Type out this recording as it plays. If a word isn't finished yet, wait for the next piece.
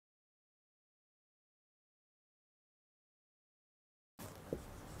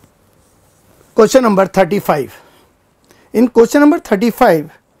Question number 35. In question number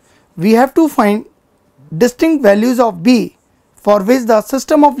 35, we have to find distinct values of b for which the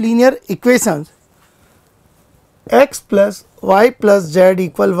system of linear equations x plus y plus z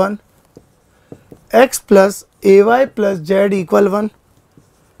equal 1, x plus ay plus z equal 1,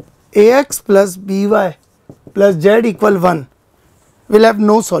 ax plus by plus z equal 1 will have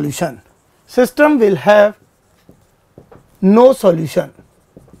no solution. System will have no solution,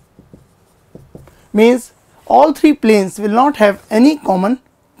 means all three planes will not have any common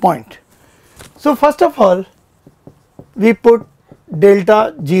point. So, first of all we put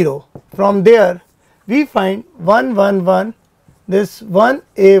delta 0, from there we find 1 1 1, this 1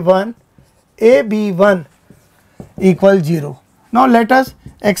 a1 a b1 equal 0. Now, let us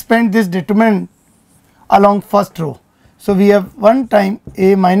expand this determinant along first row. So, we have 1 time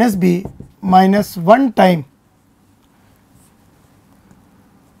a minus b minus 1 time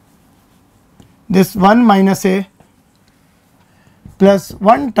this 1 minus a plus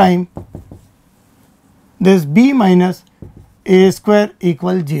 1 time this b minus a square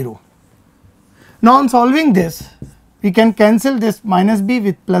equal 0. Now, on solving this, we can cancel this minus b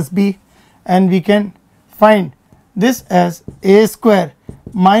with plus b and we can find this as a square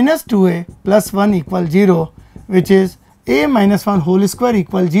minus 2a plus 1 equal 0, which is a minus 1 whole square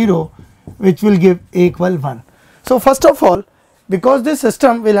equal 0, which will give a equal 1. So, first of all, because this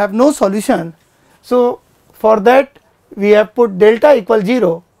system will have no solution, so for that we have put delta equal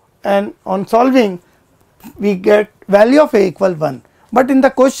 0 and on solving we get value of a equal 1. But in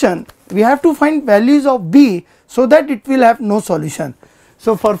the question we have to find values of b so that it will have no solution.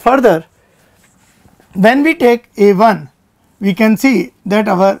 So, for further, when we take a1, we can see that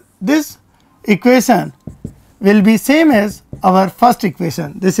our this equation will be same as our first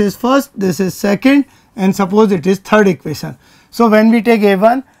equation. This is first, this is second, and suppose it is third equation. So, when we take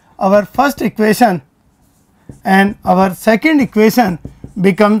a1, our first equation and our second equation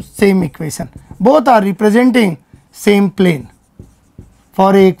becomes same equation. Both are representing same plane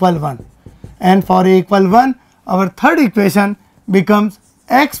for a equal 1, and for a equal 1 our third equation becomes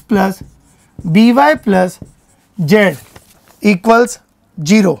x plus by plus z equals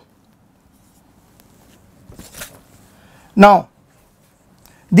 0. Now,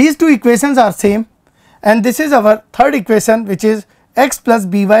 these two equations are same and this is our third equation, which is x plus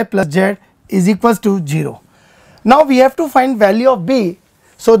by plus z is equals to 0. Now, we have to find value of b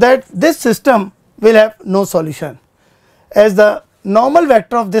so that this system will have no solution, as the normal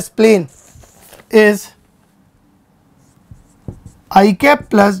vector of this plane is I cap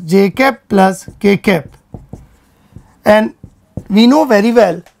plus j cap plus k cap, and we know very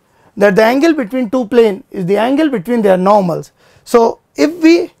well that the angle between two planes is the angle between their normals. So, if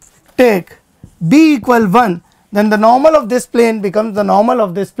we take b equal 1, then the normal of this plane becomes the normal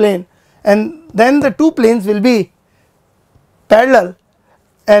of this plane, and then the two planes will be parallel,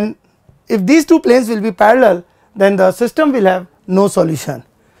 and if these two planes will be parallel, then the system will have no solution.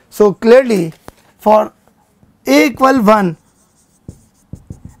 So, clearly for a equal 1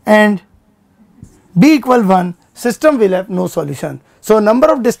 and b equal 1, system will have no solution. So,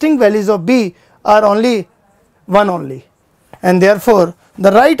 number of distinct values of b are only 1 only, and therefore,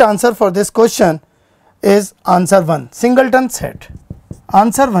 the right answer for this question is answer 1, singleton set.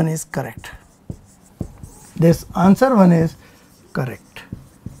 Answer 1 is correct. This answer 1 is correct.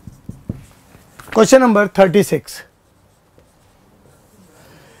 Question number 36.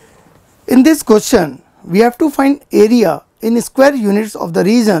 In this question, we have to find area in square units of the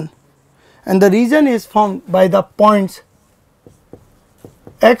region, and the region is formed by the points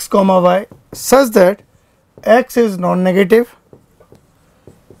x comma y such that x is non-negative,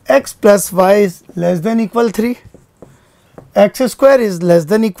 x plus y is less than equal 3, x square is less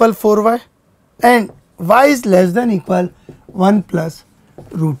than equal 4y, and y is less than equal 1 plus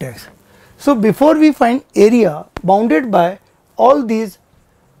root x. So, before we find area bounded by all these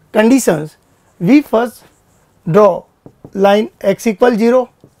conditions, we first draw line x equal 0,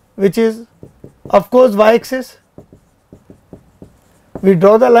 which is of course y axis. We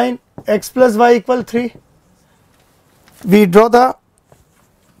draw the line x plus y equal 3. We draw the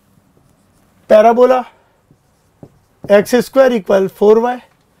parabola x square equal 4y,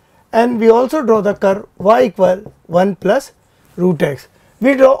 and we also draw the curve y equal 1 plus root x.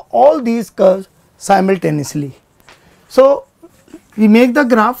 We draw all these curves simultaneously. So, we make the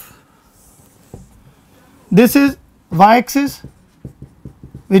graph. This is y axis,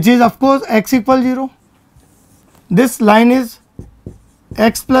 which is of course x equal 0. This line is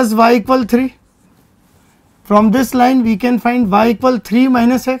x plus y equal 3. From this line we can find y equal 3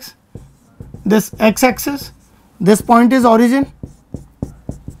 minus x. This x axis, this point is origin.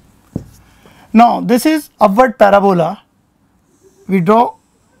 Now this is upward parabola, we draw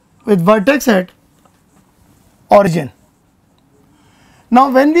with vertex at origin. Now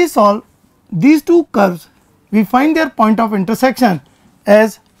when we solve these two curves, we find their point of intersection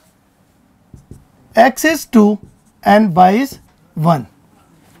as x is 2 and y is 1.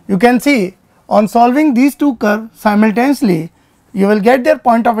 You can see on solving these two curves simultaneously, you will get their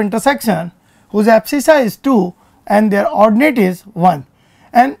point of intersection whose abscissa is 2 and their ordinate is 1,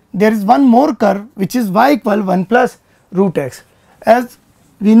 and there is one more curve which is y equal 1 plus root x. As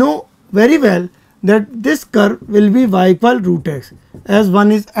we know very well that this curve will be y equal root x as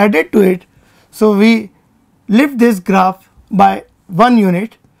 1 is added to it. So we lift this graph by 1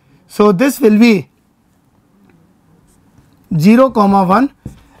 unit. So this will be 0, 1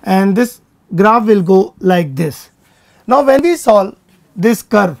 and this graph will go like this. Now when we solve this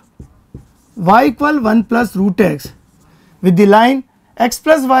curve y equal 1 plus root x with the line x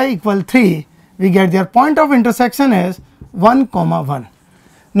plus y equal 3, we get their point of intersection as 1, 1.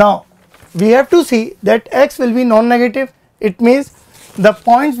 Now we have to see that x will be non-negative. It means the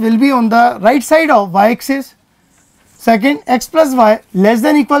points will be on the right side of y axis. Second, x plus y less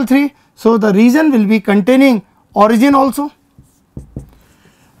than equal 3. So the region will be containing origin also.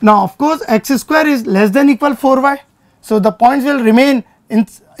 Now of course x square is less than equal 4y. So the points will remain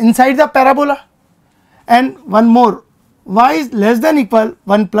inside the parabola. And one more, y is less than equal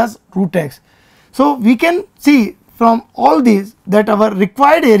 1 plus root x. So we can see from all these that our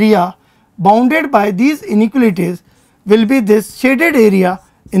required area bounded by these inequalities will be this shaded area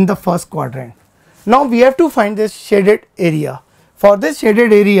in the first quadrant. Now we have to find this shaded area. For this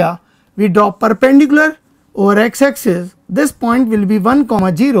shaded area, we draw perpendicular over x axis. This point will be 1,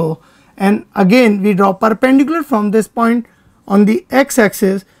 0, and again we draw perpendicular from this point on the x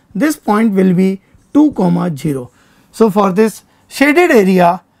axis. This point will be 2, 0. So for this shaded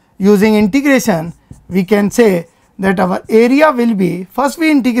area, using integration, we can say that our area will be, first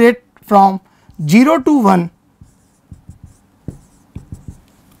we integrate from 0 to 1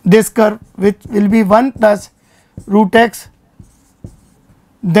 this curve which will be 1 plus root x,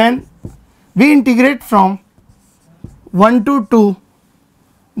 then we integrate from 1 to 2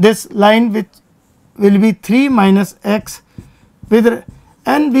 this line which will be 3 minus x with,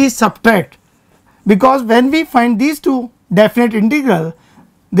 and we subtract, because when we find these two definite integral,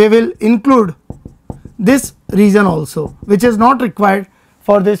 they will include this region also which is not required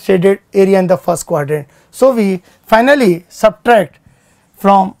for this shaded area in the first quadrant. So we finally subtract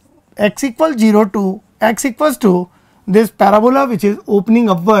from x equals 0 to x equals 2 this parabola which is opening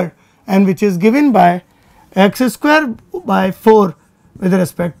upward and which is given by x square by 4 with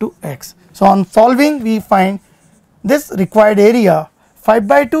respect to x. So on solving, we find this required area 5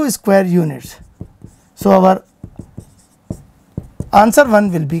 by 2 square units. So our answer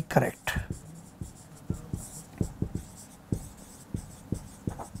 1 will be correct.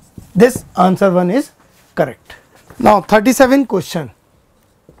 This answer 1 is correct. Now 37 question.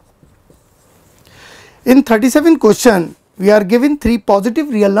 In 37 question, we are given 3 positive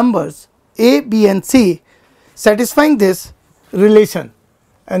real numbers a, b and c satisfying this relation,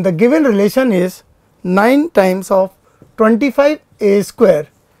 and the given relation is 9 times of 25a square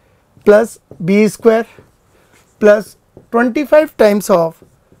plus b square plus 25 times of,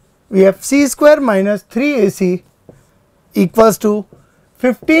 we have c square minus 3ac equals to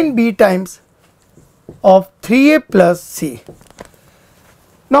 15b times of 3a plus c.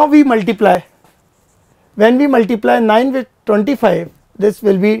 Now we multiply. When we multiply 9 with 25, this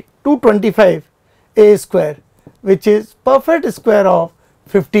will be 225 a square, which is perfect square of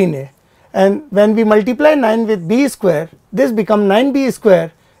 15a, and when we multiply 9 with b square, this becomes 9b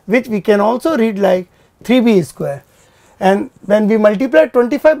square, which we can also read like 3b square, and when we multiply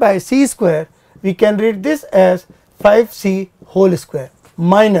 25 by c square, we can read this as 5c whole square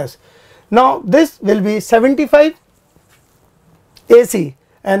minus, now this will be 75 ac,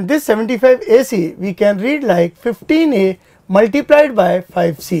 and this 75 ac we can read like 15a multiplied by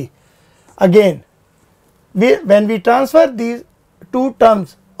 5c. Again, when we transfer these two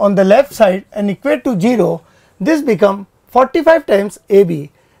terms on the left side and equate to 0, this become 45 times ab,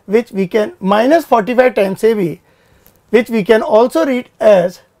 which we can minus 45 times ab, which we can also read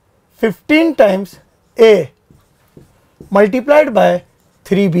as 15 times a multiplied by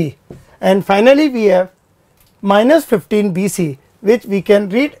 3b, and finally we have minus 15 bc, which we can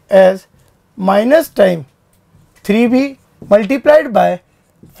read as minus time 3b multiplied by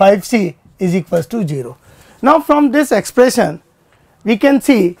 5c is equals to 0. Now from this expression, we can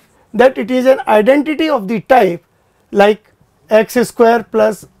see that it is an identity of the type like x square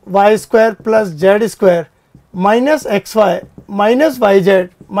plus y square plus z square minus xy minus yz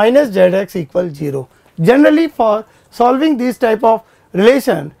minus zx equals 0. Generally, for solving this type of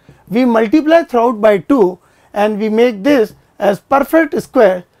relation, we multiply throughout by 2 and we make this as perfect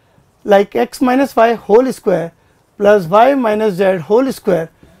square like x minus y whole square plus y minus z whole square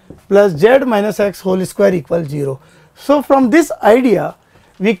plus z minus x whole square equals 0. So, from this idea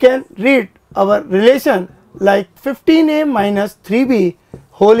we can read our relation like 15a minus 3b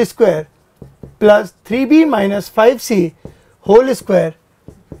whole square plus 3b minus 5c whole square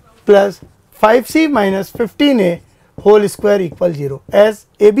plus 5c minus 15a whole square equals 0. As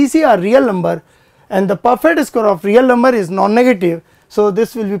ABC are real number and the perfect square of real number is non-negative. So,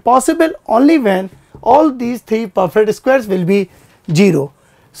 this will be possible only when all these three perfect squares will be 0.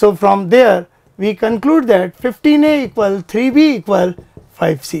 So, from there we conclude that 15a equal 3b equal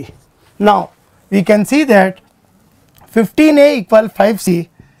 5c. Now, we can see that 15a equal 5c.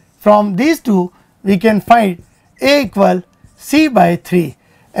 From these two we can find a equal c by 3,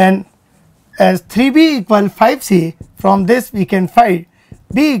 and as 3b equal 5c, from this we can find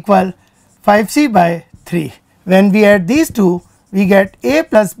b equal 5c by 3. When we add these two, we get a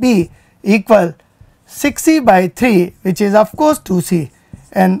plus b equal 6c by 3, which is of course 2c,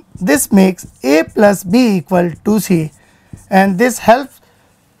 and this makes a plus b equal 2c, and this helps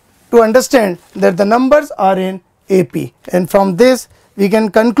to understand that the numbers are in AP, and from this we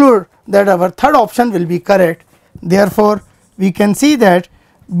can conclude that our third option will be correct. Therefore, we can see that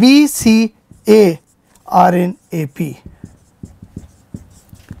B, C, A are in AP.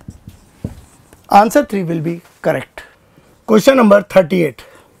 Answer 3 will be correct. Question number 38.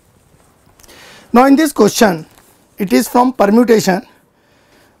 Now, in this question, it is from permutation.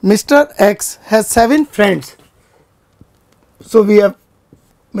 Mr. X has 7 friends. So, we have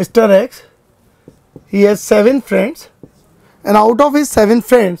Mr. X, he has 7 friends, and out of his 7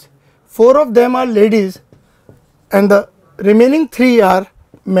 friends, 4 of them are ladies and the remaining 3 are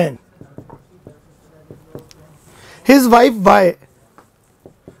men. His wife Y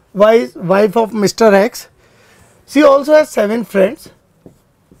is wife of Mr. X. She also has 7 friends,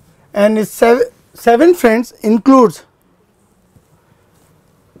 and his 7 friends includes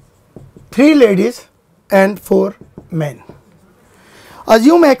 3 ladies and 4 men.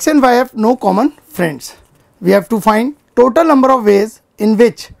 Assume X and Y have no common friends. We have to find total number of ways in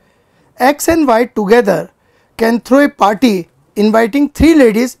which X and Y together can throw a party inviting 3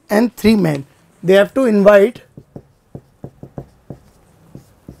 ladies and 3 men. They have to invite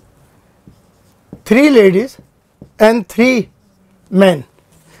 3 ladies and 3 men,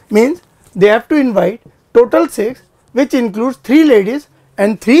 means they have to invite total 6, which includes 3 ladies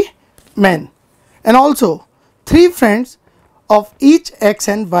and 3 men, and also 3 friends of each X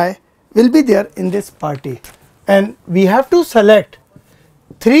and Y will be there in this party, and we have to select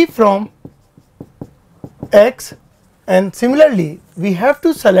 3 from X, and similarly we have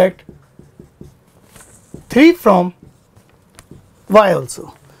to select 3 from Y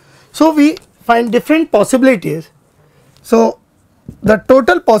also. So, we find different possibilities. So, the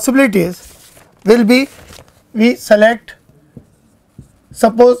total possibilities will be, we select,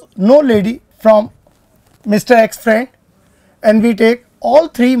 suppose no lady from Mr. X friend, and we take all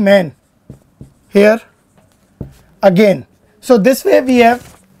 3 men here again. So, this way we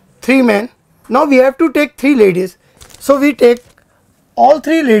have 3 men. Now, we have to take 3 ladies. So, we take all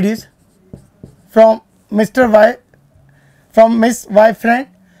 3 ladies from Mr. Y, from Miss Y friend,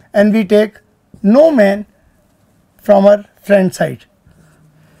 and we take no men from our friend side.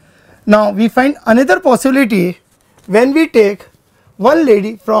 Now, we find another possibility when we take 1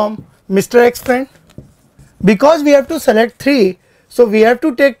 lady from Mr. X friend. Because we have to select 3, so we have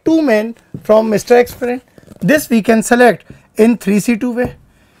to take 2 men from Mr. X friend. This we can select in 3C2 way.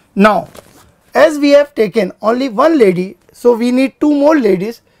 Now, as we have taken only 1 lady, so we need 2 more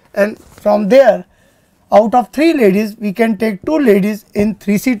ladies, and from there out of 3 ladies we can take 2 ladies in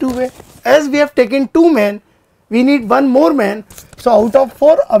 3C2 way. As we have taken 2 men, we need 1 more man. So, out of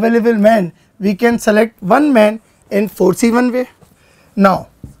 4 available men, we can select 1 man in 4C1 way. Now,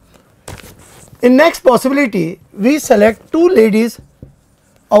 in next possibility, we select 2 ladies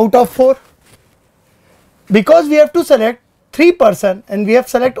out of 4. Because we have to select 3 person and we have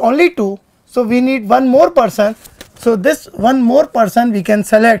select only 2, so we need 1 more person. So, this 1 more person we can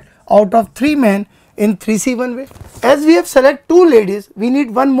select out of 3 men in 3C1 way. As we have select 2 ladies, we need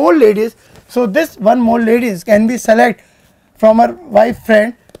 1 more ladies. So, this 1 more ladies can be select from our wife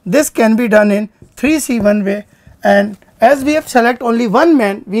friend. This can be done in 3C1 way, and as we have select only 1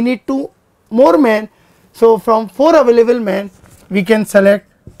 man, we need 2 more men. So, from 4 available men, we can select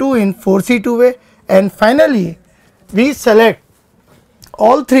 2 in 4C2 way, and finally we select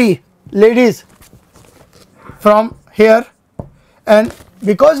all 3 ladies from here, and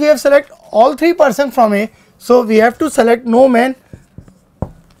because we have select all 3 persons from A, so we have to select no man,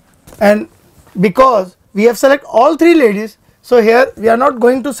 and because we have select all 3 ladies, so here we are not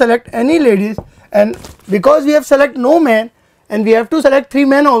going to select any ladies, and because we have select no man and we have to select 3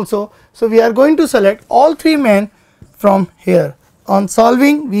 men also, so we are going to select all 3 men from here. On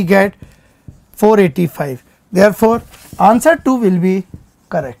solving we get 485. Therefore, answer 2 will be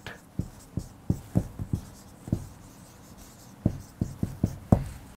correct.